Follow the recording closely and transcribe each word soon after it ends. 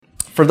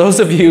For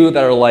those of you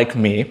that are like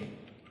me,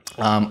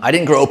 I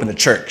didn't grow up in the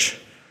church,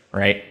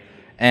 right?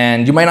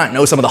 And you might not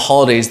know some of the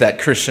holidays that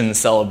Christians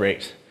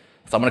celebrate.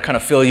 So I'm going to kind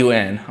of fill you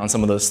in on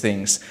some of those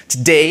things.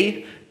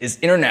 Today is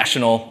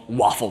International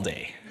Waffle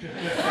Day,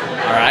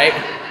 all right?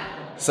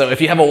 So if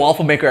you have a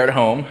waffle maker at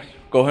home,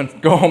 go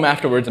home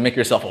afterwards and make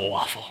yourself a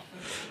waffle,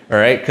 all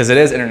right? Because it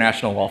is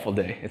International Waffle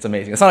Day. It's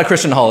amazing. It's not a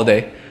Christian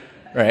holiday,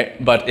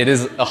 right? But it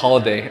is a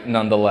holiday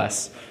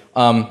nonetheless.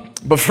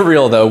 But for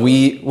real though,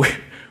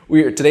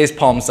 today's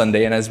Palm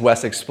Sunday, and as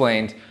Wes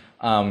explained,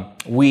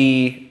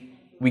 we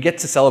get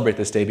to celebrate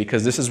this day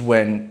because this is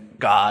when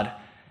God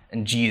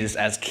and Jesus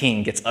as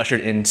King gets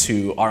ushered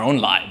into our own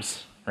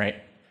lives, right?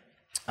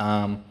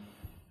 And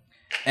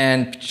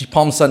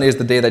Palm Sunday is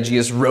the day that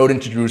Jesus rode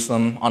into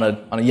Jerusalem on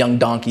a young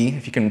donkey.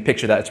 If you can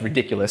picture that, it's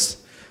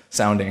ridiculous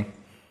sounding.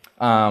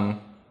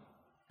 And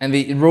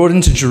they rode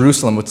into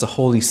Jerusalem, which is a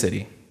holy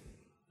city.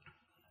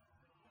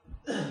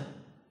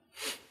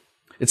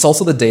 It's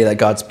also the day that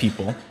God's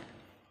people,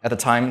 at the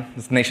time,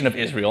 the nation of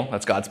Israel,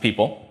 that's God's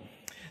people,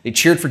 they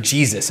cheered for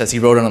Jesus as he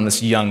rode on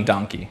this young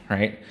donkey,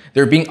 right?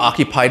 They were being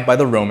occupied by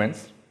the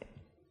Romans,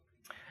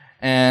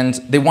 and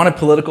they wanted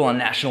political and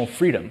national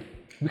freedom.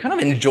 We kind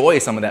of enjoy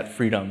some of that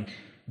freedom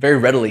very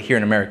readily here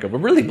in America. We're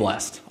really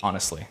blessed,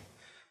 honestly.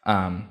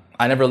 I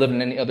never lived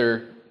in any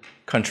other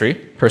country,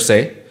 per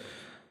se.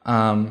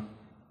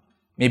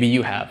 Maybe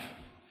you have.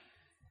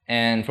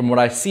 And from what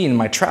I've seen in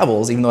my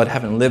travels, even though I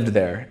haven't lived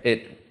there,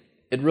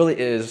 it really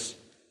is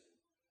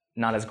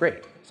not as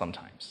great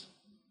sometimes.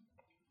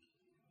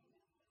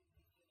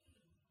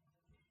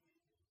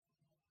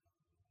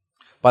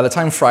 By the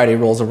time Friday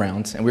rolls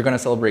around, and we're going to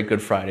celebrate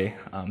Good Friday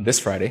this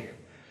Friday,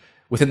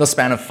 within the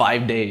span of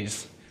 5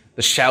 days,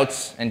 the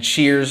shouts and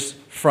cheers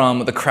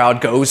from the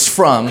crowd goes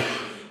from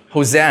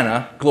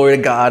Hosanna, glory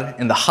to God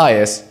in the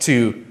highest,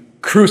 to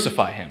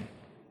crucify him.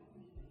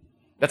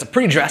 That's a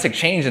pretty drastic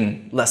change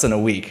in less than a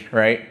week,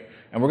 right?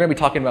 And we're going to be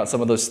talking about some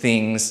of those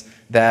things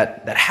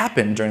that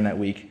happened during that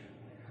week.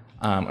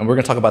 And we're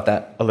going to talk about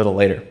that a little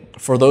later.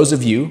 For those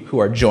of you who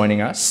are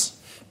joining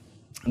us,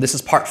 this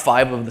is part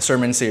 5 of the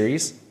sermon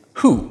series,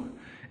 Who?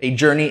 A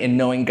Journey in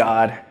Knowing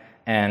God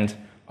and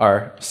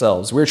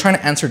Ourselves. We're trying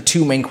to answer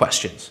 2 main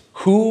questions.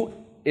 Who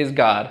is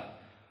God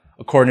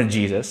according to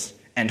Jesus?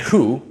 And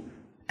who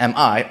am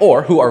I,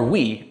 or who are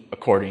we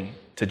according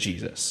to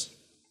Jesus?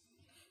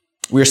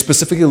 We are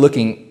specifically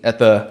looking at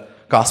the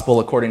Gospel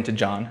according to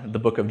John, the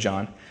book of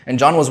John. And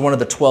John was one of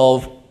the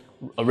 12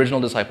 original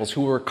disciples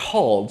who were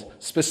called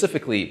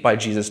specifically by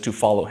Jesus to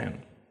follow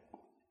him.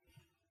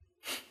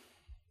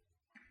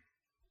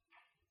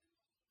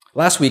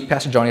 Last week,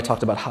 Pastor Johnny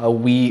talked about how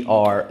we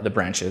are the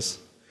branches,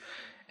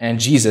 and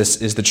Jesus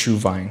is the true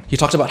vine. He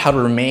talked about how to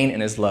remain in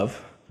his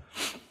love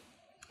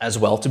as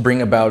well, to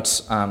bring about,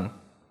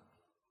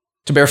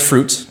 to bear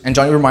fruit. And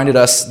Johnny reminded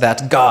us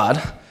that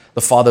God,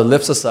 the Father,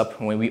 lifts us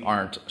up when we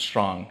aren't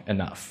strong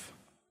enough.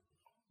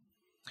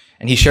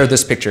 And he shared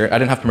this picture. I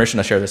didn't have permission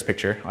to share this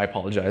picture. I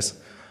apologize.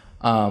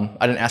 I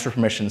didn't ask for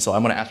permission, so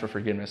I'm going to ask for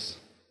forgiveness.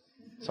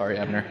 Sorry,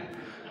 Abner.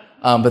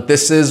 But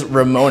this is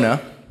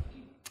Ramona,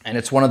 and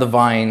it's one of the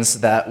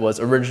vines that was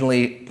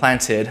originally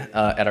planted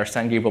at our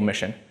San Gabriel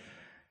mission.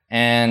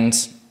 And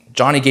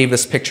Johnny gave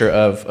this picture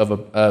of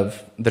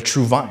the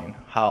true vine,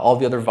 how all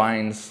the other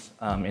vines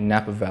in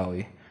Napa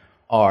Valley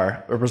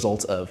are a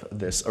result of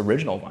this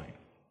original vine.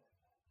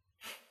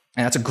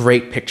 And that's a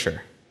great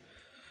picture.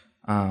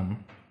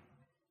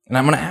 And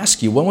I'm going to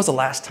ask you, when was the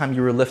last time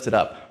you were lifted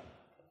up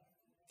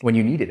when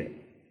you needed it?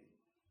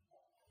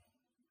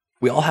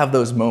 We all have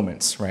those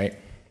moments, right?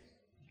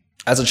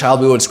 As a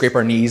child, we would scrape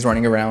our knees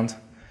running around,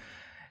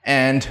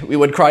 and we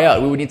would cry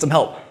out. We would need some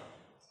help.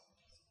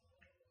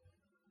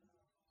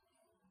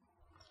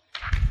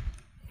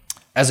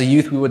 As a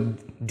youth, we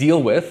would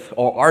deal with,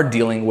 or are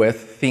dealing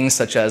with, things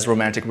such as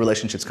romantic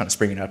relationships kind of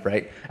springing up,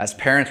 right? As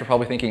parents, we're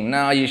probably thinking,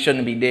 no, you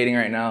shouldn't be dating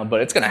right now,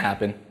 but it's going to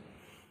happen.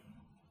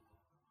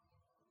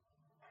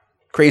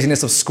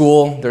 Craziness of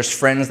school, there's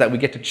friends that we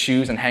get to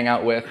choose and hang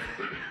out with.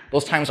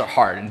 Those times are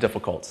hard and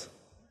difficult.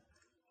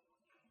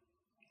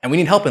 And we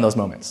need help in those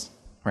moments,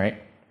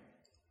 right?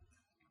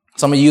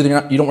 Some of you, you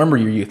don't remember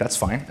your youth, that's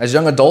fine. As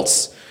young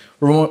adults,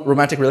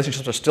 romantic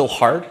relationships are still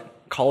hard.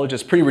 College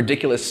is pretty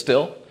ridiculous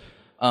still.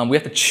 We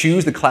have to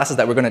choose the classes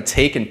that we're going to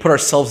take and put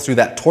ourselves through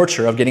that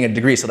torture of getting a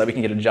degree so that we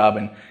can get a job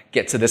and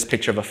get to this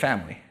picture of a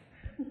family.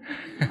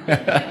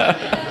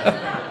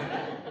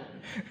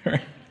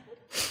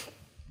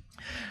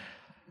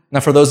 Now,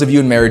 for those of you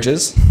in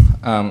marriages,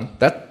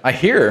 I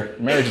hear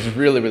marriage is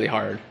really, really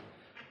hard.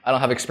 I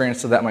don't have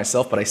experience with that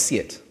myself, but I see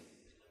it.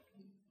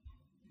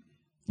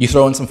 You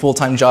throw in some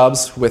full-time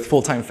jobs with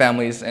full-time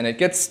families, and it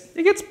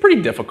gets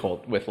pretty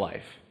difficult with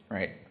life,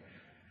 right?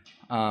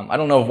 I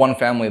don't know of one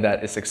family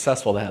that is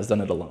successful that has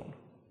done it alone.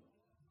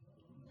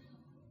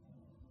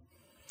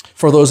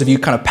 For those of you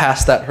kind of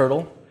past that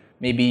hurdle,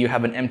 maybe you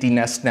have an empty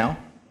nest now,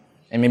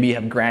 and maybe you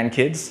have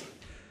grandkids.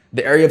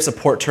 The area of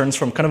support turns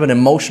from kind of an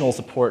emotional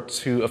support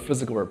to a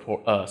physical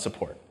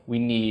support. We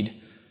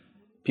need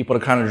people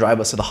to kind of drive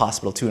us to the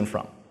hospital to and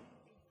from.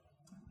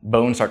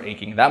 bones start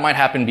aching. That might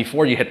happen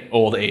before you hit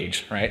old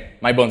age,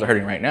 right? My bones are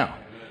hurting right now.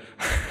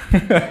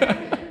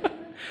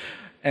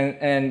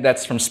 and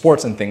that's from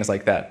sports and things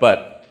like that.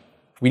 But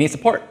we need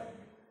support,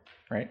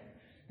 right?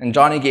 And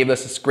Johnny gave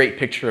us this great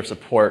picture of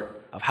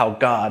support of how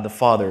God, the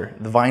Father,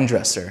 the vine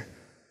dresser,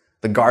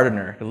 the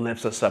gardener,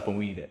 lifts us up when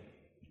we need it.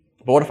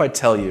 But what if I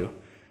tell you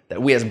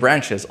that we as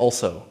branches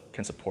also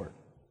can support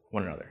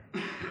one another?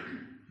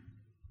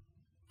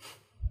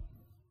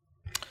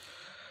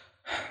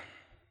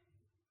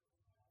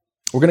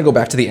 We're going to go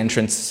back to the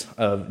entrance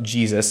of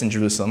Jesus in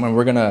Jerusalem, and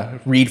we're going to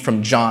read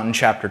from John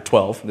chapter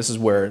 12. This is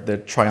where the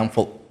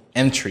triumphal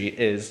entry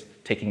is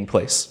taking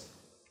place.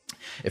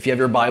 If you have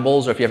your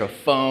Bibles, or if you have a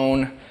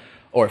phone,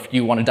 or if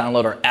you want to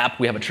download our app,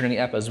 we have a Trinity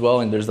app as well,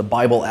 and there's the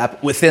Bible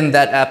app within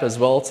that app as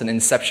well. It's an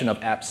inception of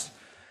apps,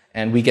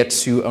 and we get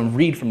to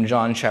read from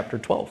John chapter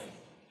 12.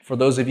 For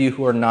those of you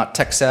who are not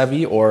tech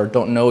savvy or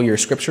don't know your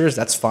scriptures,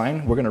 that's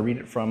fine. We're going to read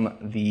it from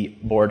the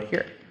board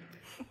here.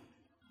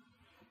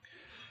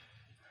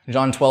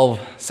 John 12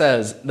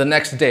 says, "The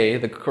next day,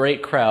 the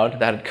great crowd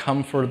that had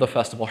come for the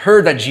festival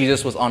heard that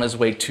Jesus was on his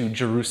way to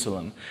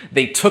Jerusalem.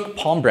 They took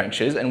palm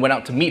branches and went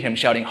out to meet him,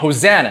 shouting,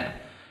 'Hosanna!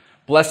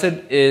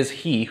 Blessed is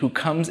he who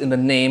comes in the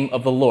name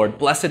of the Lord.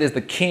 Blessed is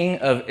the King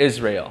of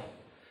Israel.'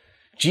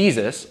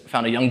 Jesus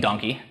found a young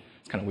donkey,"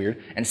 it's kind of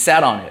weird, "and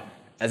sat on it.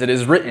 As it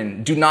is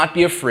written, 'Do not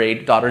be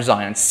afraid, daughter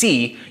Zion.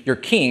 See, your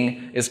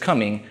king is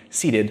coming,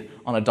 seated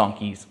on a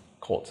donkey's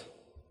colt.'"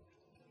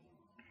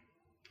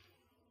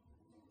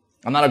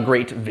 I'm not a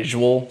great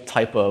visual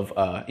type of,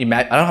 I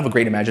don't have a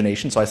great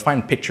imagination, so I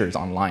find pictures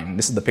online.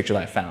 This is the picture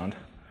that I found.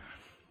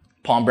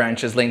 Palm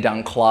branches laying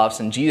down cloths,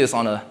 and Jesus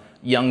on a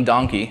young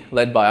donkey,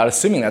 led by, I'm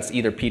assuming that's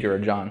either Peter or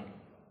John,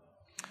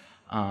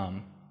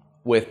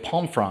 with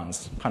palm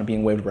fronds kind of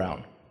being waved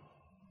around.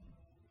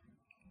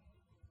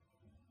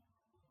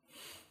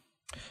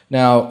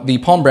 Now, the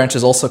palm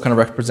branches also kind of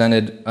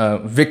represented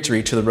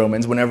victory to the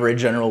Romans. Whenever a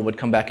general would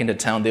come back into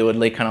town, they would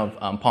lay kind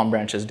of palm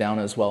branches down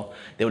as well.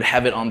 They would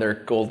have it on their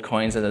gold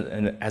coins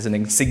as an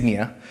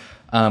insignia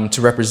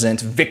to represent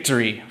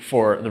victory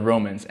for the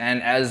Romans.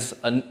 And as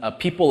a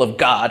people of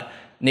God,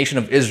 nation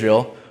of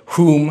Israel,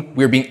 whom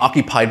we're being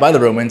occupied by the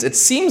Romans, it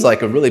seems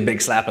like a really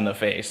big slap in the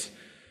face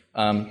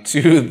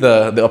to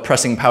the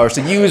oppressing powers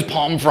to use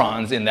palm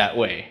fronds in that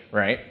way,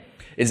 right?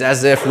 It's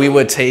as if we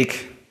would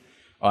take,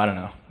 I don't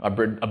know, a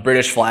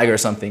British flag or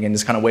something and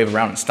just kind of wave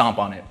around and stomp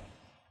on it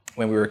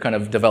when we were kind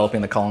of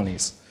developing the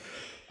colonies.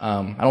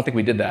 I don't think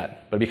we did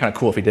that, but it'd be kind of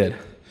cool if we did.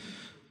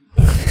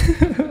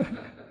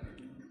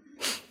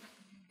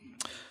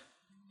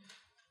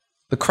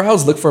 The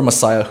crowds looked for a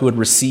Messiah who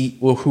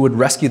would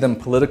rescue them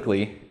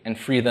politically and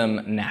free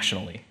them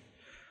nationally.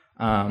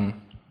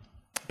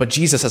 But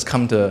Jesus has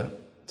come to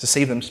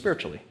save them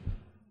spiritually,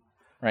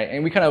 right?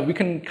 And we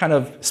can kind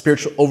of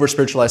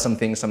over-spiritualize some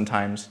things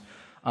sometimes.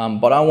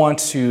 But I want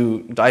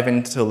to dive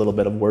into a little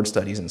bit of word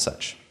studies and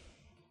such.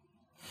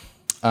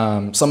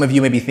 Some of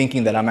you may be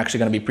thinking that I'm actually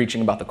going to be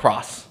preaching about the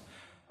cross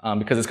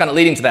because it's kind of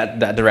leading to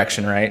that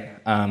direction,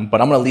 right?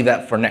 But I'm going to leave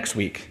that for next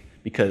week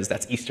because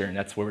that's Easter and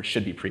that's where it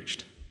should be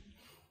preached.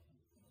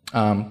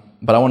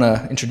 But I want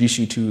to introduce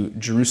you to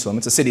Jerusalem.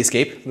 It's a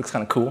cityscape. It looks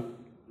kind of cool.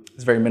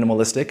 It's very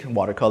minimalistic,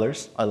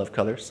 watercolors. I love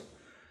colors.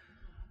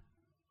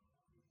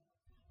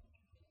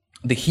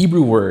 The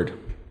Hebrew word.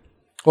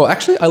 Well,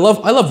 actually, I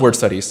love word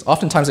studies.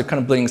 Oftentimes, it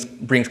kind of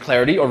brings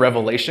clarity or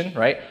revelation,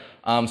 right?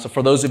 So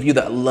for those of you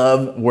that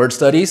love word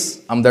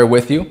studies, I'm there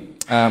with you.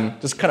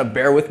 Just kind of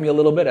bear with me a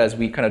little bit as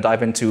we kind of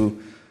dive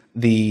into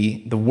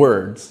the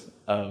words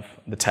of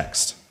the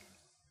text.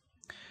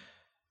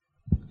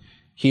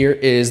 Here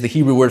is the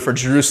Hebrew word for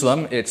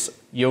Jerusalem. It's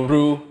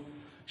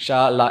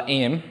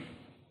Yerushalayim.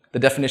 The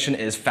definition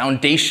is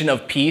foundation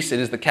of peace. It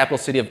is the capital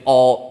city of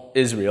all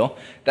Israel.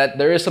 That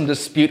there is some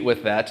dispute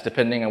with that,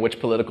 depending on which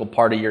political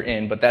party you're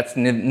in, but that's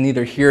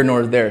neither here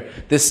nor there.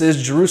 This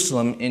is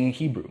Jerusalem in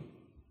Hebrew.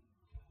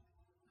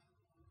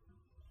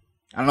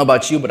 I don't know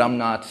about you, but I'm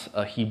not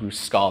a Hebrew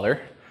scholar.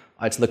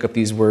 I had to look up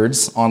these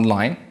words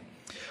online.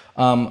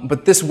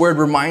 But this word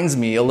reminds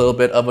me a little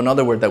bit of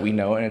another word that we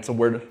know, and it's a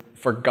word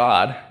for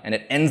God, and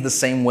it ends the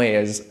same way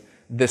as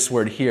this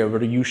word here,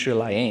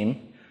 Yerushalayim.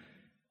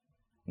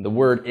 The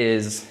word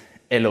is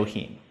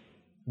Elohim.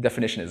 The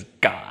definition is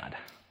God.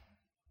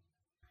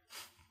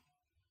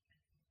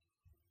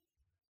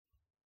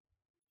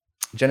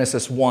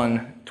 Genesis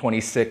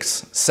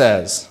 1:26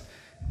 says,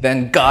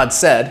 "Then God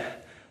said,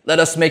 'Let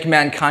us make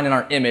mankind in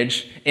our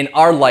image, in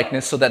our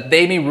likeness, so that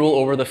they may rule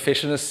over the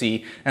fish in the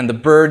sea and the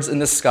birds in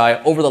the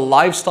sky, over the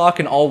livestock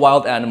and all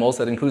wild animals,'"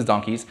 that includes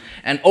donkeys,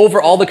 "and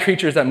over all the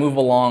creatures that move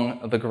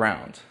along the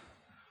ground."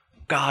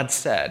 God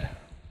said.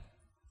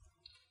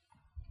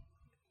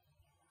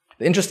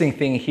 The interesting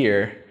thing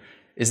here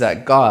is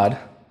that God,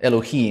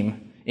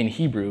 Elohim, in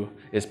Hebrew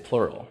is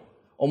plural.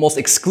 Almost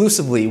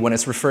exclusively when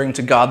it's referring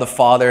to God the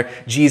Father,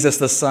 Jesus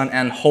the Son,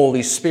 and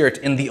Holy Spirit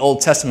in the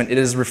Old Testament, it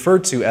is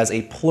referred to as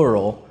a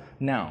plural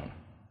noun.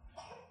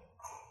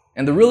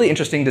 And the really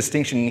interesting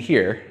distinction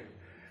here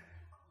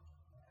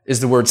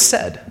is the word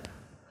said,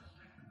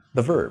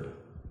 the verb.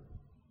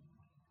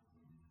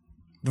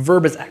 the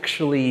verb is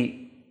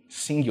actually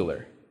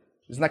singular.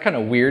 Isn't that kind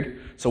of weird?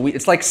 So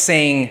it's like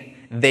saying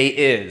they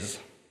is.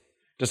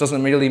 Just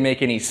doesn't really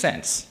make any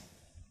sense.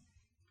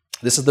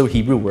 This is the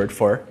Hebrew word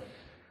for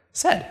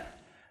said.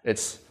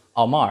 It's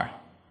amar.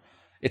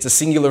 It's a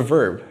singular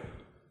verb.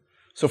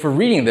 So if we're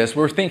reading this,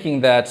 we're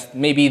thinking that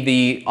maybe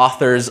the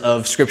authors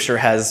of Scripture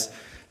has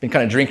been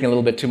kind of drinking a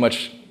little bit too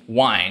much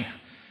wine,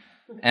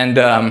 and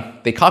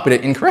they copied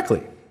it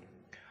incorrectly.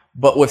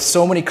 But with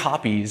so many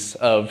copies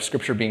of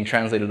Scripture being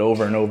translated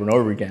over and over and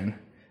over again,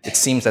 it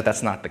seems that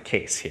that's not the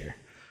case here.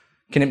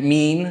 Can it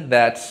mean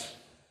that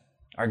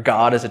our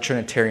God is a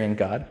Trinitarian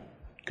God?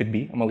 Could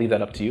be. I'm going to leave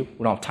that up to you.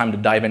 We don't have time to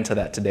dive into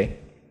that today.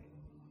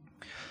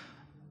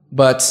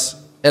 But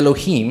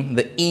Elohim,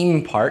 the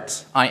im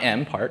part, I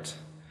am part,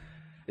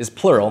 is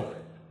plural,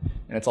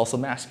 and it's also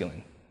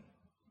masculine.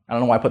 I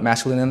don't know why I put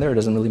masculine in there. It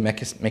doesn't really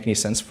make any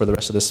sense for the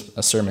rest of this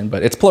sermon,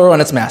 but it's plural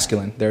and it's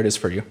masculine. There it is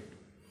for you.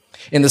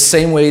 In the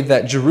same way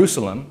that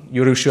Jerusalem,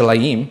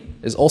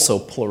 Yerushalayim, is also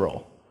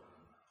plural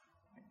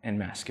and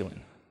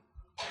masculine.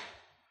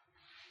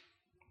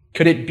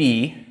 Could it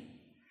be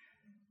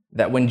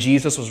that when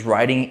Jesus was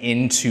riding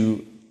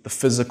into the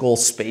physical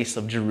space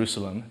of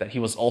Jerusalem, that he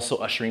was also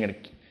ushering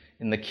it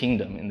in the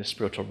kingdom, in the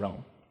spiritual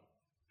realm?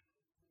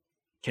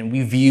 Can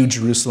we view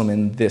Jerusalem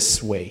in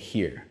this way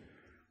here?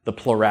 The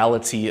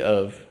plurality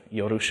of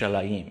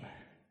Yerushalayim.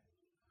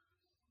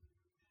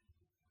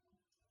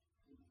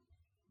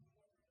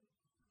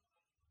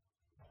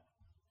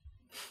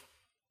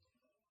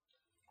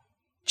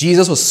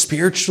 Jesus was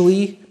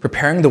spiritually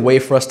preparing the way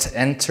for us to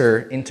enter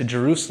into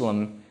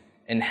Jerusalem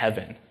in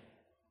heaven.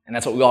 And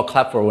that's what we all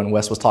clapped for when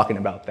Wes was talking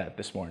about that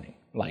this morning,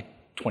 like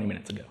 20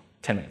 minutes ago,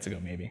 10 minutes ago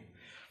maybe.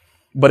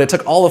 But it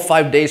took all of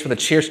 5 days for the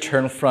cheers to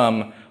turn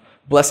from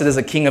blessed is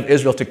the King of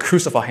Israel to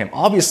crucify him.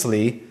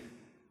 Obviously,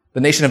 the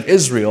nation of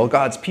Israel,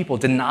 God's people,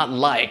 did not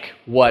like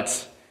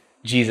what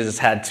Jesus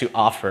had to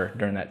offer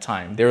during that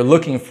time. They were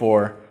looking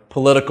for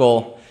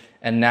political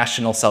and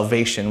national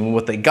salvation, and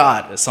what they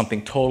got is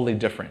something totally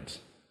different.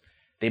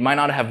 They might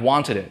not have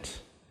wanted it,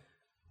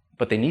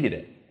 but they needed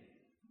it.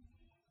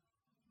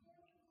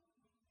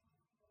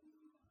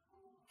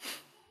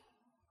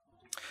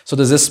 So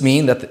does this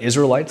mean that the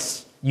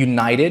Israelites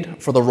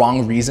united for the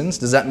wrong reasons?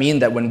 Does that mean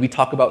that when we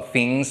talk about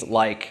things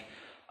like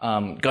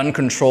gun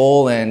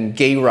control and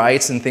gay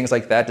rights and things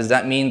like that, does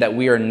that mean that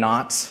we are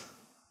not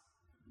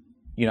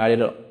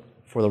united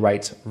for the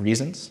right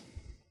reasons?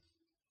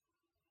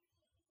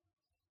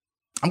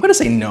 I'm going to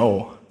say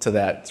no to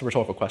that. It's a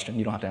rhetorical question.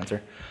 You don't have to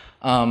answer.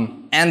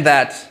 And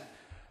that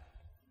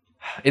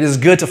it is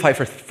good to fight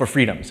for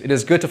freedoms. It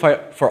is good to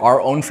fight for our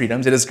own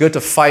freedoms. It is good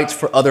to fight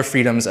for other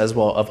freedoms as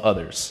well of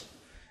others.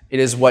 It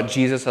is what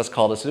Jesus has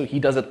called us to do. He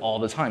does it all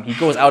the time. He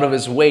goes out of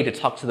his way to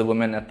talk to the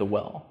women at the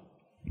well.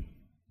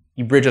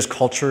 He bridges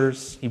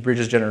cultures. He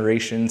bridges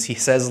generations. He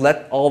says,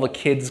 let all the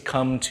kids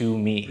come to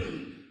me.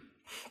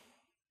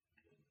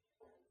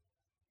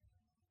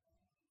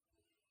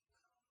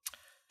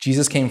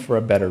 Jesus came for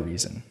a better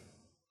reason.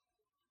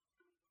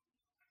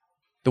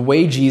 The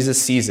way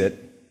Jesus sees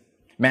it,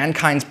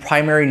 mankind's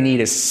primary need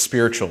is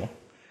spiritual.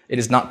 It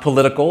is not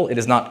political, it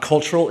is not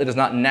cultural, it is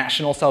not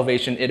national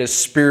salvation, it is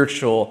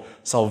spiritual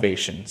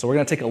salvation. So we're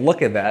going to take a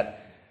look at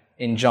that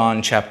in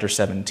John chapter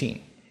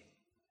 17.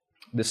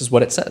 This is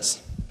what it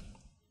says.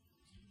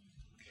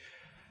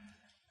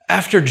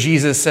 After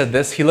Jesus said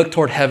this, he looked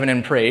toward heaven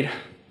and prayed.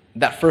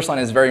 That first line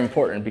is very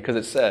important because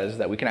it says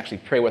that we can actually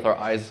pray with our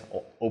eyes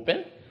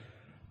open.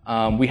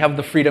 We have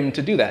the freedom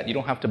to do that. You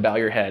don't have to bow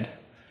your head.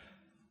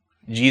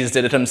 Jesus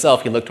did it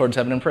himself. He looked towards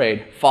heaven and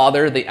prayed,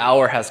 Father, the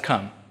hour has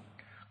come.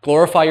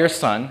 Glorify your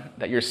Son,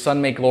 that your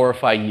Son may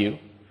glorify you.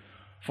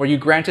 For you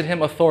granted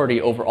him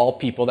authority over all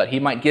people, that he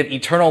might give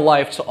eternal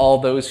life to all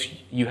those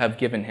you have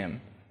given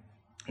him.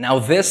 Now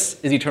this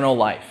is eternal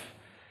life,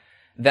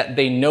 that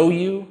they know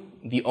you,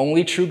 the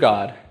only true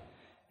God,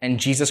 and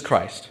Jesus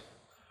Christ,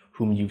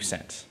 whom you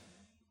sent.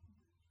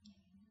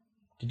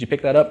 Did you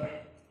pick that up?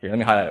 Here, let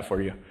me highlight it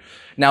for you.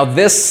 Now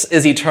this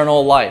is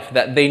eternal life,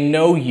 that they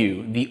know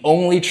you, the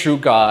only true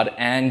God,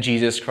 and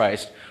Jesus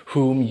Christ,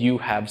 whom you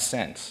have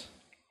sent.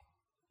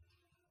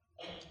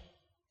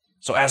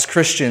 So as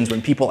Christians,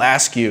 when people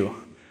ask you,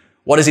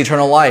 what is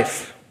eternal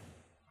life?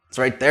 It's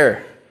right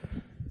there.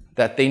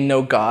 That they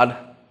know God,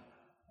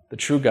 the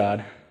true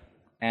God,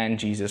 and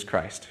Jesus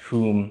Christ,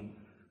 whom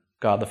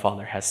God the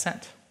Father has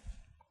sent.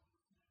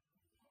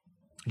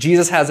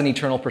 Jesus has an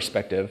eternal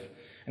perspective,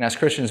 and as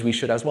Christians, we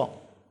should as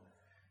well.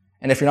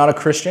 And if you're not a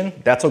Christian,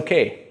 that's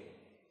okay.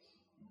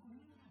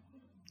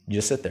 You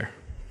just sit there.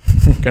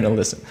 You're going to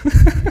listen.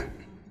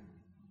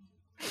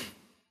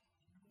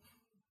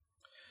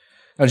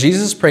 Now,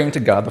 Jesus is praying to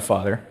God the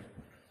Father,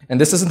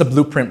 and this isn't the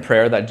blueprint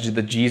prayer that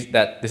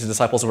his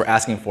disciples were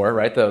asking for,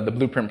 right? The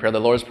blueprint prayer, the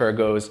Lord's Prayer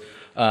goes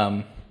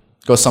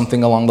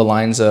something along the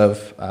lines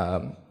of,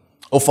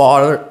 O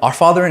Father, our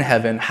Father in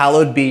heaven,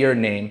 hallowed be your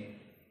name.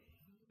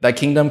 Thy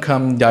kingdom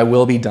come, thy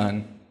will be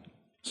done,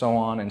 so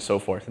on and so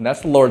forth. And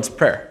that's the Lord's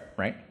Prayer,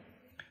 right?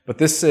 But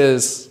this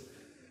is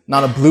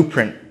not a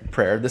blueprint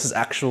prayer. This is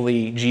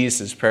actually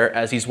Jesus' prayer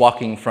as he's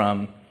walking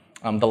from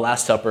the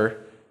Last Supper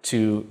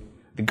to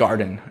the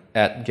garden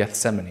at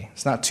Gethsemane.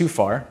 It's not too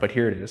far, but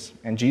here it is.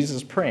 And Jesus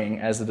is praying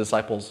as the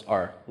disciples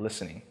are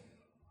listening.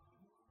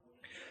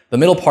 The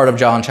middle part of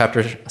John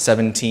chapter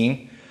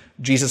 17,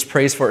 Jesus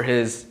prays for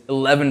his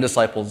 11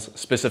 disciples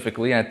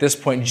specifically. And at this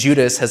point,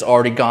 Judas has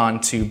already gone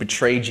to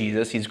betray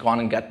Jesus. He's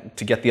gone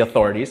to get the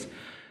authorities.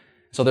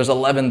 So there's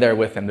 11 there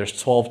with him. There's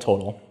 12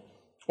 total,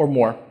 or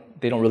more.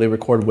 They don't really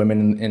record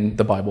women in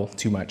the Bible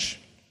too much.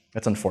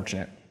 That's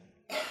unfortunate.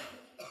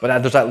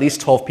 But there's at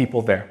least 12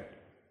 people there.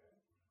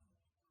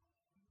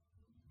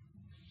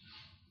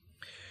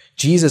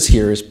 Jesus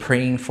here is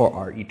praying for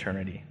our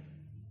eternity.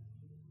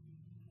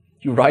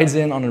 He rides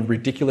in on a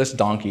ridiculous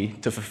donkey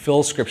to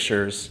fulfill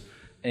scriptures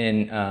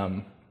in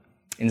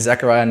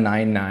Zechariah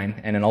 9:9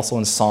 and then also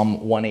in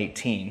Psalm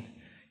 118.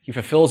 He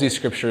fulfills these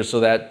scriptures so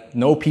that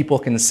no people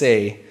can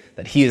say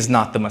that he is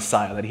not the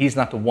Messiah, that he's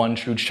not the one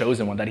true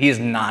chosen one, that he is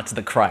not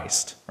the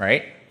Christ,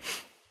 right?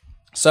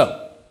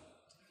 So,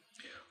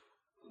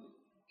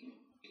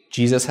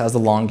 Jesus has the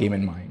long game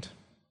in mind.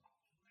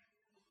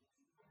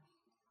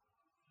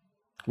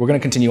 We're going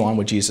to continue on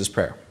with Jesus'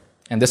 prayer,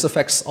 and this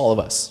affects all of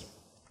us.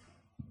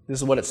 This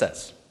is what it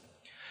says.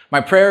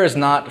 My prayer is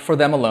not for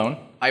them alone.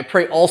 I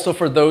pray also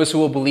for those who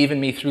will believe in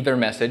me through their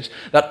message,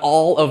 that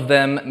all of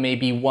them may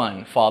be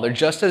one, Father,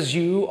 just as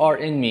you are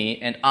in me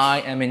and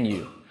I am in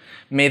you.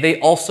 May they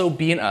also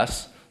be in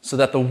us, so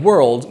that the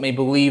world may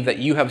believe that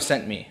you have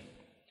sent me.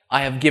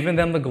 I have given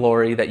them the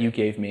glory that you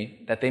gave me,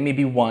 that they may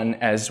be one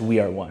as we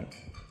are one.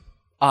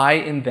 I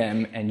in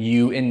them and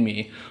you in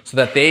me, so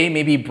that they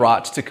may be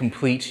brought to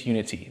complete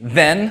unity.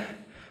 Then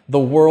the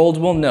world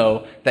will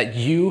know that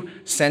you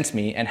sent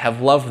me and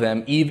have loved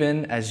them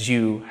even as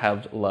you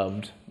have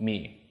loved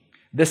me.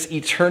 This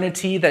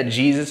eternity that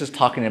Jesus is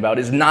talking about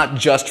is not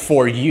just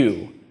for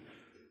you.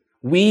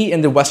 We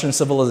in the Western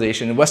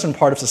civilization, the Western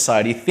part of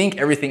society, think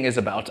everything is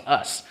about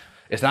us.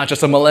 It's not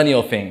just a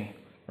millennial thing,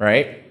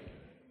 right?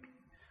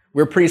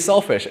 We're pretty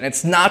selfish, and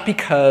it's not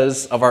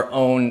because of our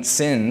own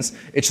sins.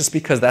 It's just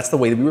because that's the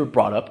way that we were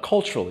brought up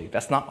culturally.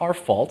 That's not our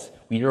fault.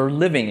 We are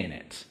living in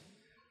it.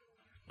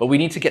 But we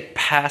need to get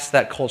past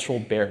that cultural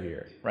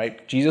barrier,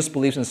 right? Jesus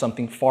believes in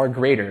something far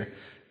greater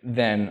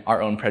than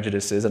our own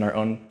prejudices and our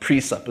own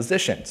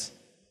presuppositions.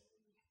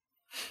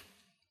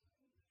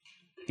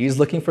 He's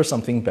looking for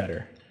something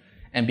better.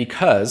 And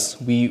because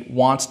we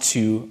want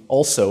to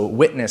also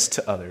witness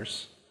to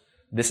others,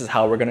 this is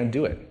how we're going to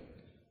do it.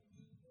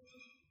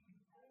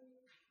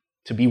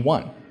 To be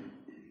one.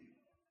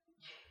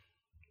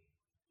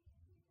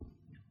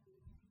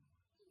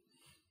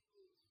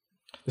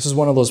 This is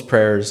one of those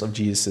prayers of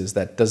Jesus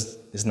that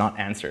is not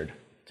answered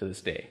to this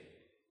day.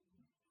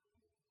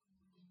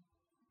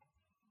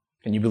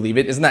 Can you believe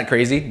it? Isn't that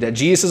crazy? That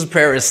Jesus'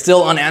 prayer is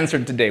still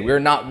unanswered today. We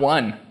are not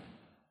one.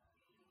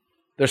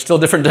 There's still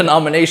different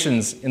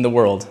denominations in the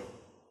world.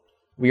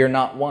 We are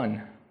not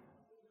one.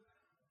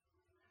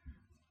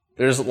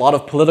 There's a lot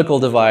of political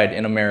divide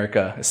in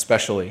America,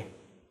 especially.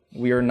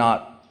 We are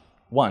not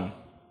one.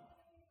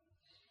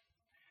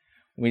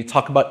 We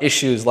talk about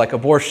issues like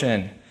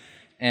abortion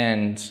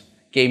and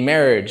gay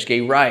marriage,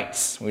 gay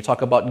rights. We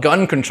talk about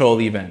gun control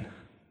even.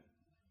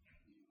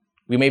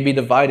 We may be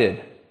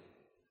divided.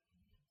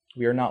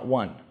 We are not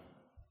one.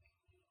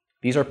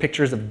 These are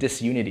pictures of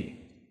disunity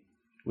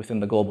within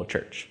the global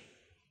church.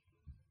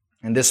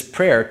 And this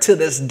prayer, to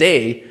this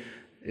day,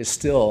 is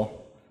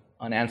still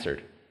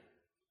unanswered.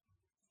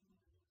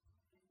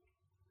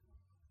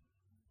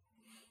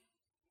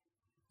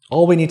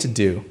 All we need to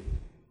do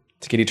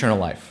to get eternal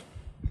life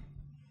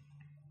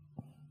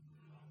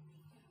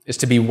is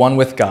to be one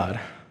with God,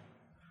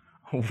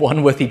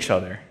 one with each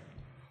other,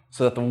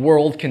 so that the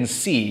world can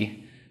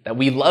see that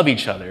we love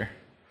each other,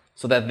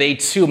 so that they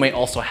too may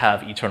also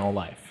have eternal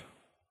life.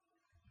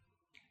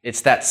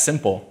 It's that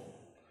simple,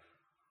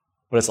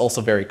 but it's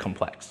also very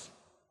complex.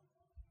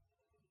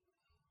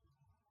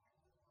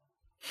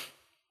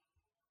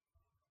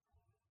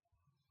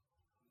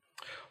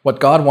 What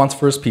God wants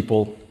for his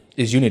people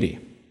is unity.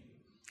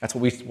 That's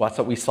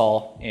what we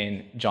saw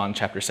in John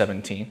chapter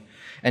 17.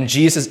 And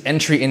Jesus'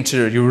 entry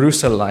into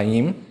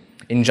Jerusalem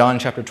in John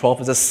chapter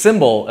 12 is a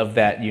symbol of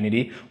that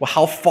unity, well,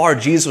 how far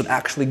Jesus would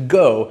actually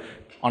go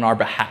on our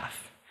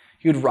behalf.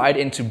 He would ride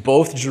into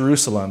both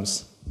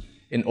Jerusalems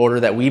in order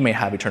that we may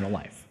have eternal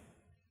life.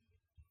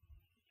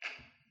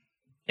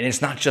 And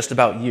it's not just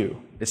about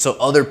you. It's so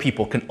other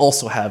people can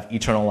also have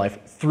eternal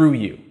life through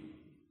you.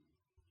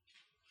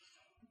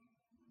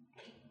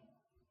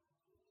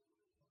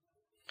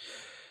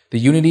 The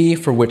unity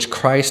for which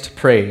Christ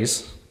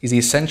prays is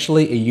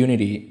essentially a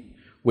unity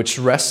which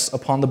rests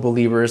upon the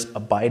believers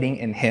abiding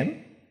in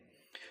him,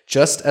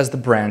 just as the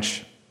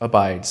branch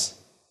abides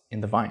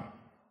in the vine.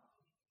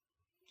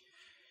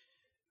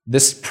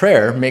 This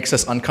prayer makes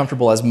us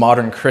uncomfortable as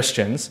modern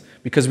Christians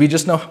because we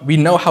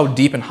know how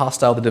deep and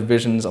hostile the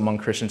divisions among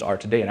Christians are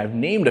today, and I've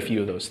named a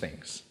few of those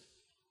things.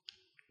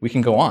 We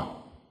can go on.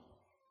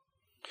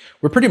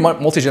 We're pretty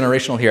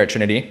multi-generational here at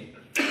Trinity,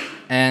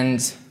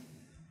 and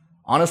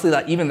Honestly,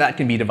 even that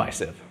can be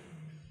divisive.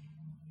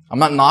 I'm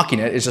not knocking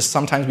it, it's just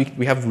sometimes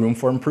we have room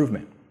for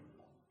improvement.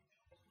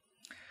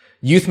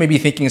 Youth may be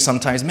thinking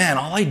sometimes, man,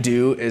 all I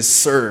do is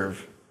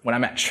serve when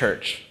I'm at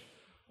church.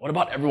 What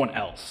about everyone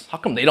else? How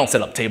come they don't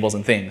set up tables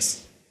and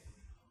things?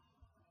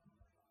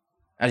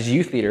 As a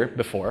youth leader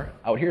before,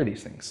 I would hear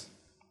these things.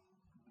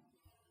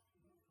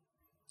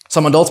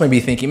 Some adults may be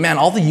thinking, man,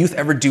 all the youth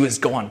ever do is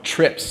go on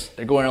trips.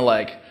 They're going to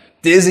like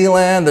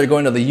Disneyland, they're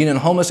going to the Union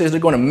Homesteads,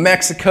 they're going to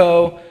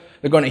Mexico,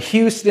 they're going to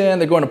Houston,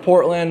 they're going to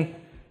Portland.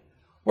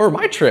 Where were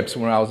my trips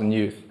when I was in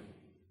youth?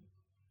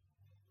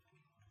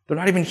 They're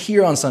not even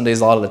here on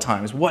Sundays a lot of the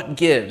times. What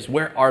gives?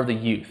 Where are the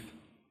youth?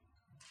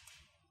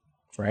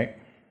 Right?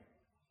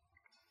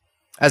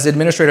 As the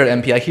administrator at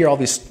MP, I hear all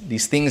these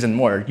things and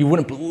more. You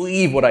wouldn't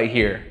believe what I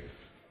hear.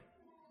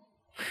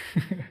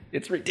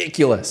 It's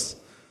ridiculous.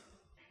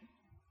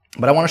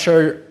 But I want to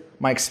share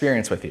my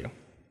experience with you.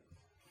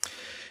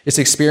 It's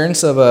the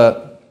experience of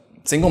a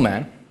single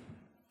man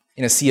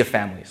in a sea of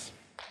families.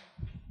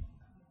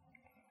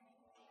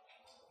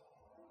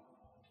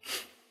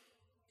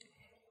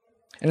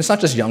 And it's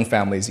not just young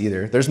families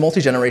either. There's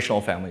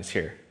multi-generational families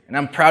here. And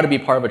I'm proud to be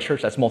part of a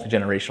church that's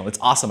multi-generational. It's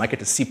awesome. I get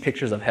to see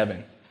pictures of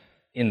heaven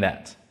in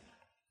that.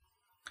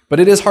 But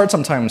it is hard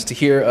sometimes to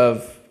hear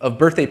of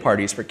birthday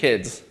parties for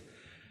kids.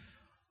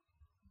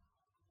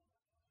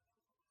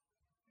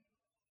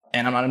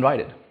 And I'm not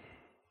invited.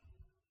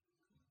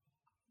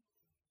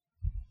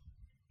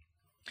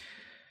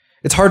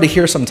 It's hard to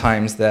hear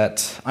sometimes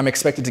that I'm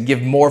expected to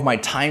give more of my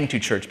time to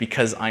church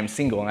because I'm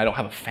single and I don't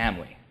have a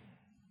family.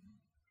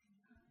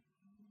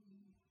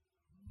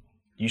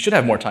 You should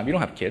have more time. You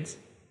don't have kids.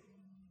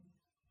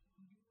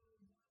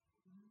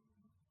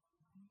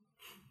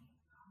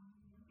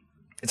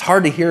 It's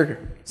hard to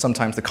hear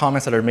sometimes the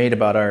comments that are made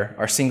about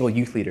our single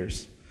youth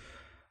leaders,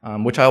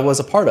 which I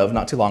was a part of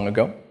not too long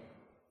ago,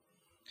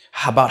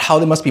 about how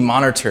they must be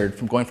monitored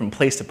from going from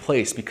place to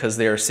place because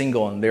they are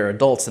single and they're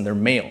adults and they're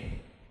male.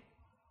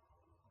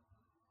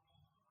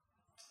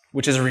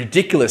 Which is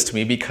ridiculous to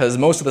me because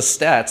most of the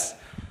stats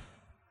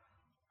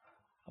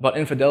about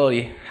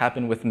infidelity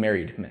happen with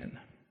married men,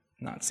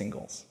 not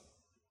singles.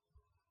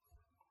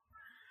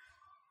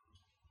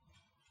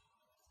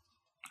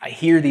 I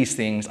hear these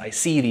things, I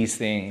see these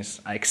things,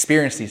 I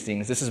experience these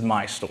things. This is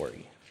my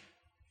story.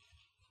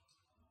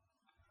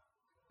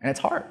 And it's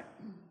hard.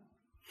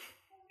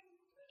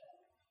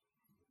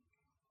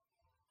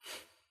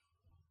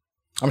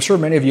 I'm sure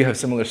many of you have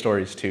similar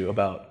stories too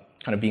about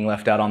kind of being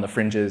left out on the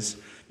fringes.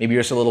 Maybe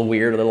you're just a little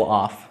weird, a little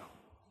off.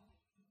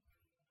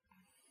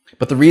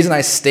 But the reason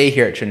I stay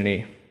here at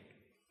Trinity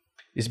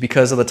is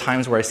because of the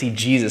times where I see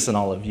Jesus in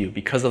all of you,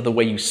 because of the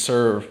way you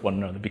serve one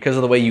another, because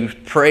of the way you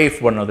pray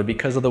for one another,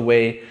 because of the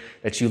way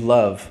that you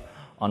love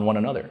on one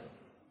another.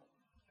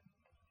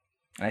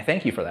 And I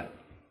thank you for that.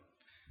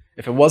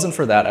 If it wasn't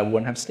for that, I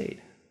wouldn't have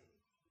stayed.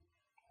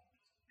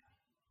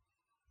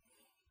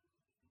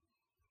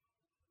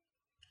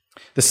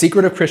 The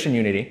secret of Christian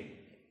unity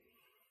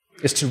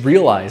is to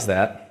realize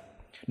that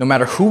no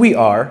matter who we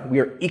are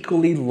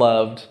equally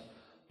loved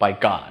by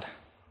God.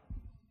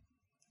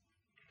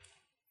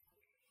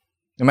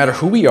 No matter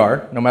who we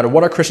are, no matter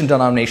what our Christian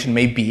denomination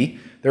may be,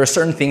 there are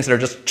certain things that are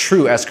just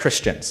true as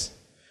Christians.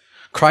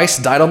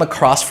 Christ died on the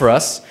cross for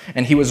us,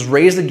 and he was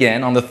raised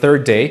again on the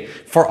third day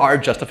for our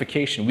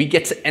justification. We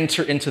get to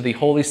enter into the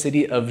holy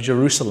city of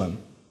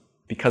Jerusalem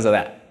because of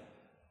that.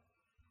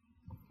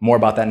 More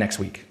about that next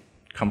week.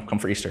 Come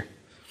for Easter.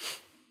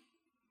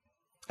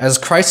 As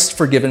Christ's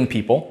forgiven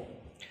people,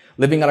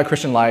 living out our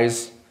Christian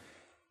lives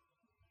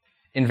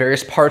in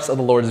various parts of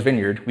the Lord's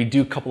vineyard, we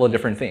do a couple of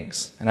different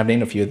things. And I've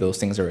named a few of those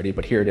things already,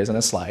 but here it is on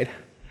a slide.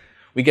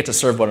 We get to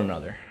serve one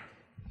another.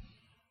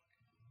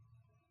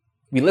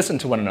 We listen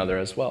to one another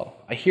as well.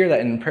 I hear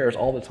that in prayers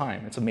all the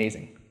time. It's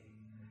amazing.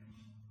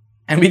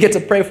 And we get to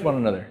pray for one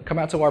another. Come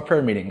out to our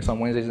prayer meetings on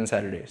Wednesdays and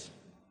Saturdays.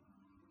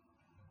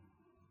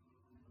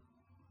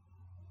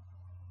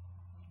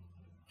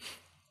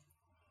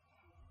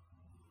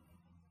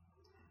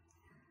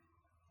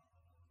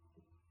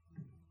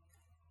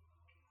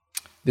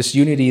 This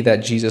unity that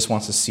Jesus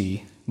wants to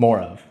see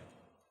more of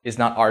is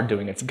not our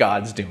doing, it's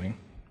God's doing.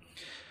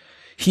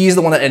 He's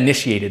the one that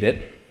initiated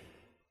it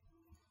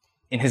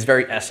in his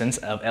very essence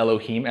of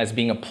Elohim as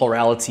being a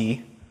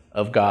plurality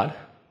of God,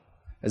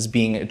 as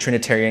being a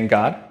Trinitarian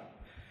God.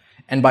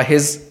 And by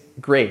his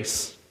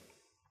grace,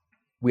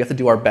 we have to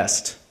do our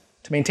best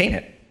to maintain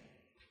it.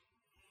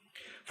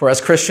 For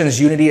as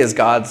Christians, unity is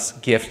God's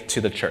gift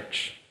to the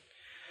church.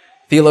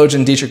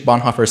 Theologian Dietrich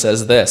Bonhoeffer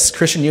says this: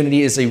 Christian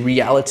unity is a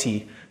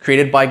reality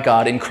created by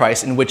God in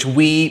Christ in which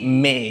we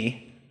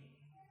may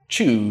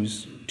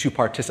choose to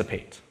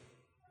participate.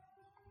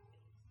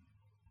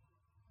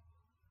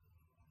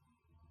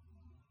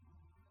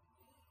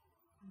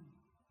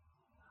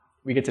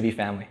 We get to be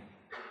family.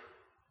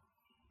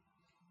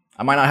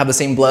 I might not have the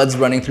same bloods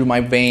running through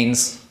my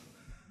veins,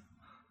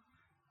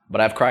 but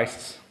I have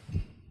Christ's.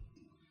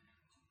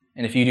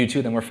 And if you do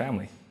too, then we're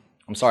family.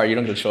 I'm sorry, you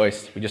don't get a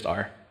choice. We just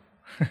are.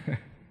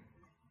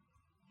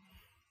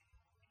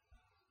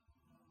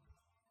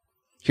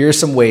 Here are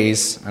some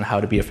ways on how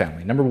to be a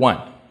family. Number one,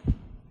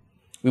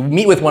 we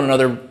meet with one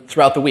another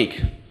throughout the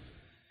week.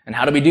 And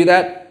how do we do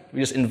that? We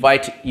just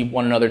invite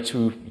one another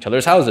to each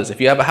other's houses. If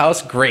you have a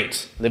house,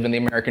 great. Live in the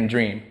American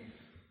dream.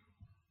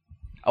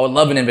 I would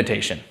love an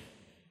invitation.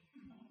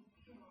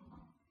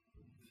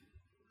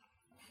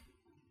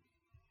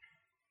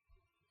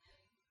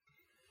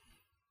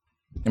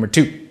 Number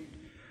two,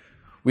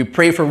 we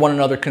pray for one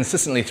another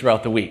consistently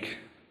throughout the week.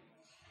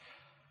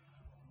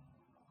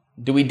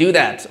 Do we do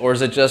that, or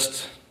is it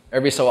just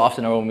every so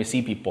often or when we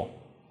see people?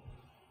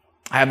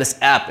 I have this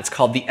app. It's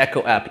called the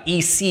Echo app,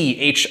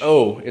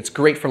 ECHO. It's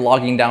great for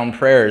logging down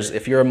prayers.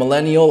 If you're a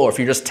millennial or if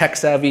you're just tech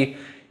savvy,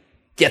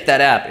 get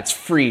that app. It's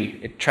free.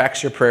 It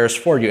tracks your prayers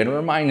for you, and it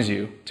reminds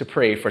you to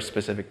pray for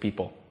specific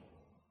people.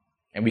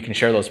 And we can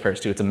share those prayers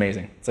too. It's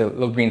amazing. It's like a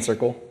little green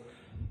circle,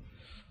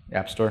 the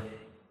App Store.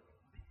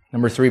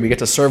 Number three, we get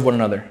to serve one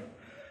another.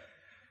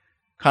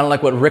 Kind of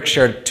like what Rick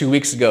shared 2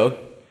 weeks ago,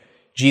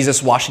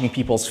 Jesus washing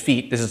people's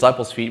feet, the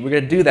disciples' feet. We're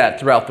going to do that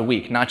throughout the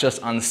week, not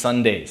just on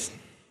Sundays.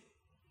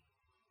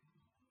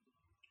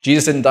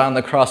 Jesus didn't die on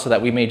the cross so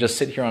that we may just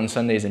sit here on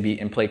Sundays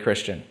and play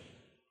Christian.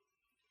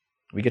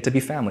 We get to be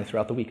family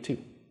throughout the week too.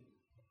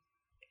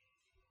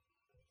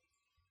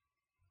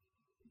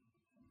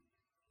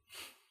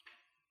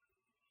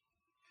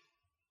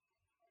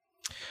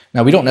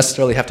 Now, we don't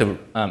necessarily have to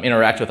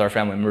interact with our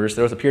family members.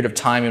 There was a period of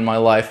time in my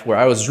life where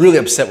I was really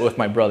upset with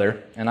my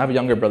brother, and I have a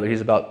younger brother.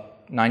 He's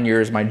about 9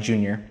 years my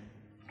junior.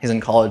 He's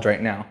in college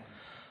right now.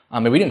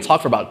 And we didn't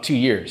talk for about 2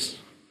 years.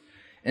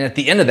 And at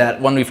the end of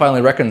that, when we finally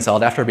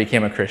reconciled after I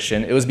became a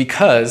Christian, it was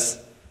because,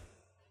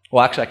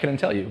 well, actually, I couldn't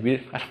tell you. We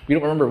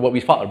don't remember what we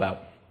fought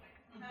about.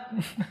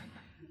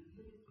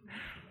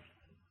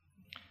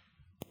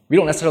 We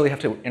don't necessarily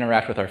have to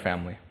interact with our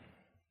family.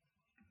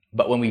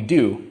 But when we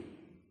do,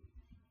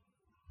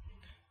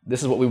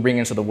 this is what we bring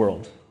into the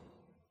world.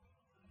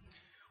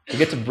 We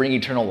get to bring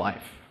eternal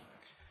life.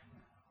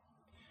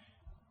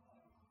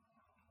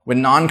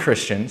 When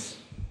non-Christians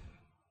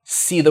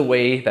see the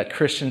way that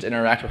Christians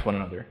interact with one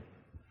another,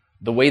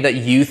 the way that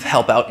youth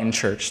help out in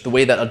church, the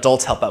way that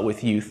adults help out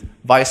with youth,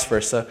 vice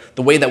versa,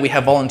 the way that we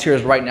have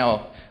volunteers right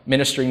now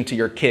ministering to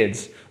your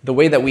kids, the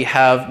way that we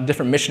have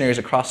different missionaries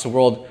across the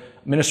world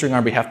ministering on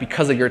our behalf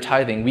because of your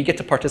tithing, we get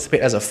to participate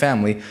as a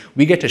family.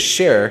 We get to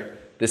share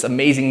this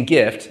amazing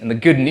gift and the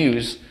good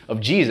news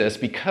of Jesus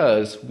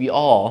because we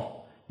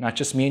all, not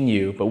just me and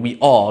you, but we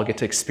all get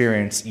to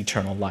experience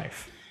eternal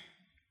life.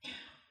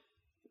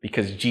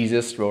 Because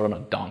Jesus rode on a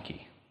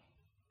donkey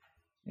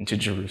into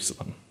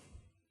Jerusalem.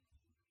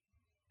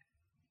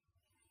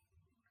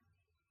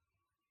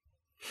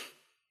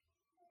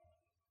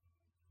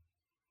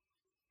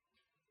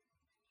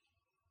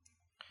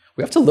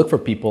 We have to look for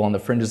people on the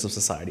fringes of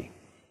society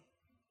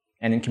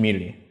and in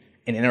community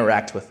and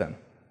interact with them.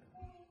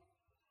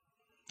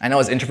 I know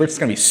as introverts, it's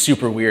going to be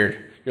super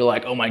weird. You're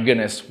like, oh my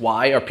goodness,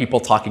 why are people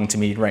talking to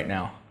me right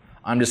now?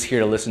 I'm just here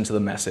to listen to the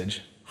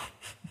message.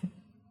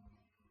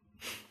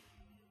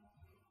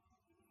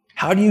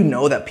 How do you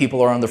know that people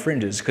are on the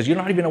fringes? Because you're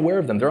not even aware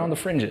of them. They're on the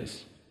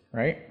fringes,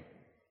 right?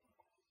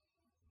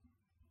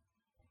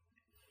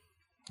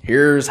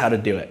 Here's how to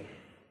do it.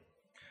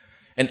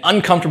 An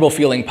uncomfortable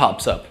feeling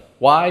pops up.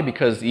 Why?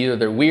 Because either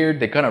they're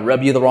weird, they kind of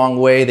rub you the wrong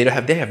way, they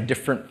have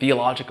different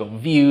theological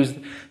views,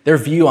 their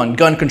view on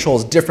gun control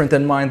is different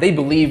than mine, they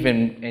believe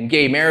in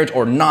gay marriage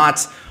or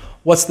not.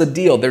 What's the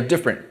deal? They're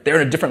different.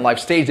 They're in a different life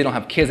stage, they don't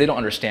have kids, they don't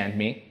understand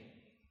me.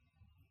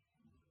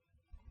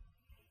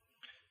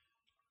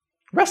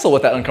 Wrestle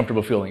with that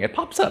uncomfortable feeling. It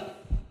pops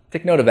up.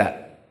 Take note of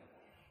that.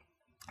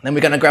 Then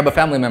we're going to grab a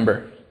family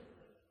member.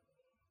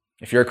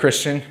 If you're a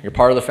Christian, you're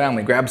part of the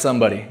family, grab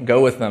somebody,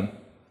 go with them.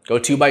 Go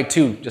 2 by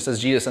 2, just as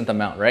Jesus sent them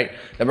out, right?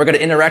 Then we're going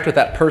to interact with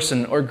that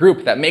person or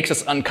group that makes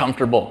us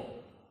uncomfortable.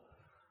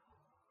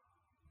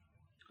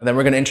 And then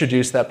we're going to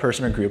introduce that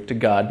person or group to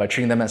God by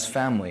treating them as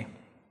family.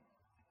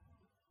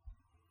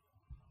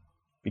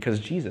 Because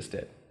Jesus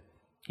did.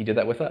 He did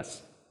that with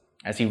us.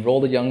 As he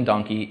rolled a young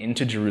donkey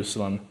into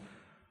Jerusalem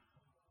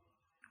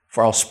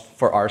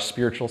for our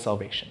spiritual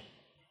salvation.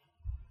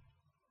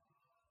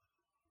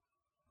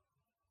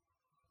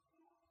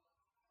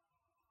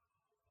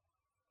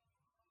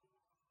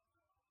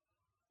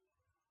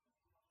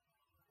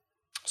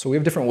 So we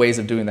have different ways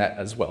of doing that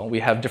as well. We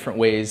have different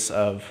ways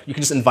of, you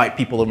can just invite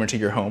people over into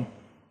your home.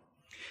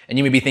 And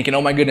you may be thinking,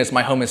 oh my goodness,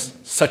 my home is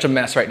such a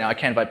mess right now. I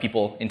can't invite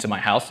people into my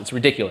house. It's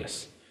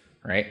ridiculous,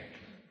 right?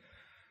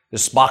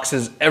 There's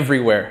boxes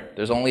everywhere.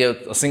 There's only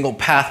a single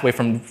pathway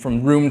from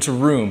room to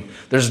room.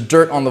 There's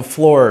dirt on the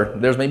floor.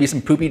 There's maybe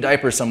some poopy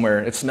diapers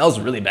somewhere. It smells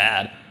really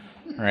bad,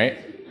 right?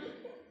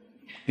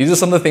 These are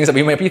some of the things that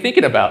we might be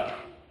thinking about.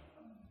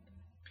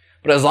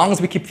 But as long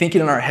as we keep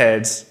thinking in our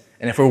heads,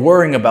 and if we're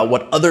worrying about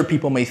what other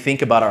people may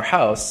think about our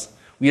house,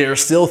 we are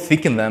still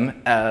thinking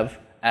them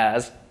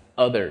as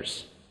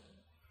others,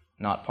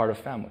 not part of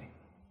family.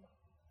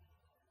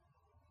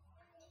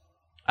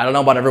 I don't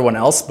know about everyone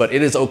else, but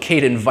it is okay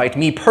to invite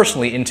me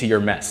personally into your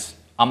mess.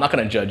 I'm not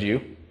going to judge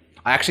you.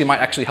 I might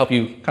actually help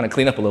you kind of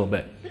clean up a little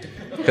bit,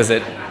 because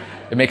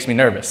it makes me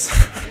nervous.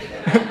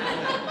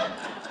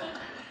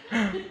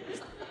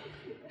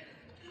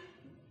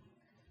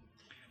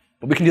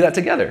 But we can do that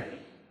together.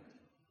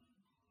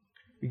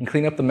 We can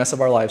clean up the mess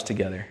of our lives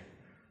together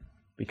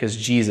because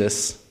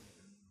Jesus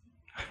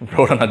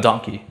rode on a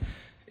donkey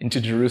into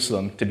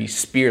Jerusalem to be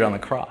speared on the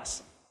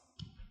cross.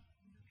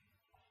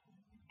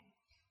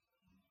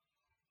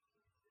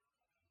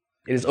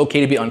 It is okay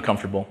to be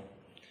uncomfortable.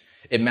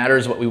 It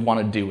matters what we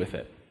want to do with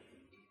it.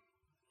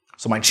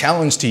 So my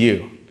challenge to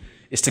you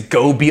is to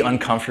go be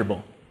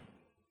uncomfortable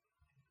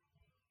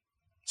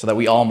so that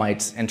we all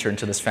might enter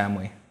into this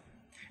family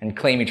and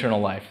claim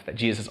eternal life that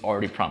Jesus has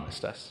already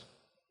promised us.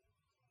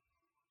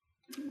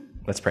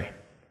 Let's pray.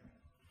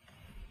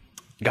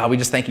 God, we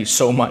just thank you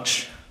so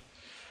much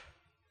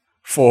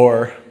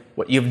for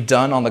what you've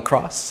done on the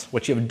cross,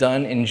 what you have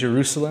done in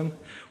Jerusalem.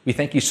 We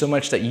thank you so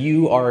much that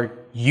you are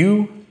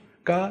you,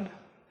 God,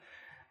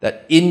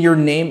 that in your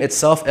name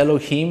itself,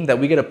 Elohim, that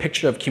we get a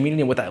picture of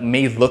community and what that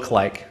may look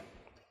like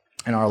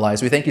in our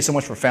lives. We thank you so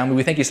much for family.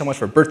 We thank you so much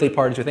for birthday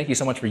parties. We thank you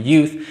so much for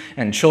youth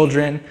and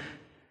children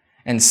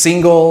and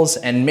singles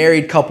and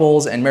married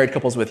couples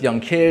with young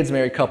kids,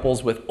 married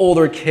couples with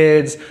older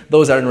kids,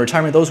 those that are in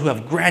retirement, those who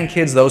have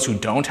grandkids, those who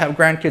don't have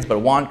grandkids but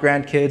want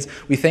grandkids.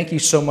 We thank you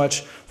so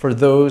much for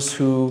those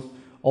who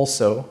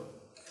also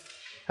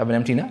have an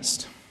empty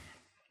nest,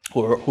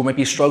 who might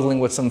be struggling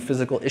with some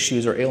physical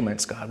issues or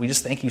ailments, God. We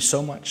just thank you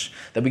so much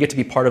that we get to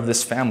be part of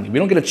this family. We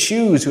don't get to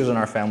choose who's in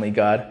our family,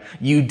 God.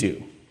 You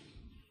do.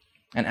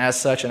 And as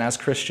such, and as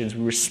Christians,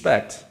 we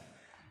respect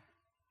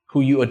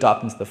who you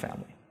adopt into the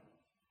family.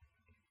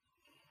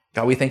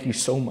 God, we thank you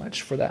so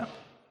much for that.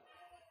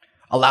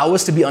 Allow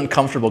us to be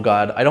uncomfortable,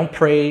 God. I don't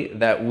pray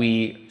that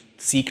we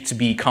seek to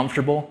be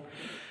comfortable,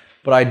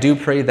 but I do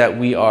pray that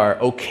we are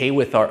okay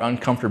with our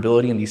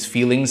uncomfortability and these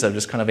feelings of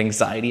just kind of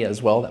anxiety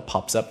as well that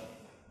pops up.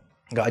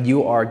 God,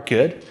 you are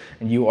good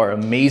and you are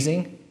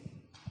amazing.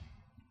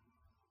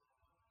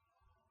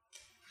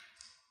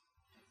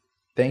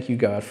 Thank you,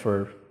 God,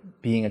 for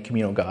being a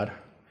communal God.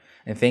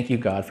 And thank you,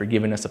 God, for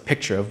giving us a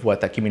picture of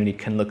what that community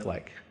can look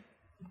like.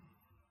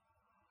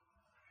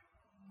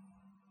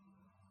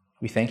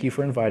 We thank you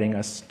for inviting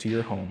us to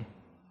your home.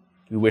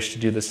 We wish to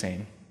do the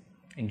same.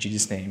 In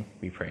Jesus' name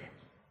we pray.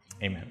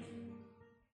 Amen.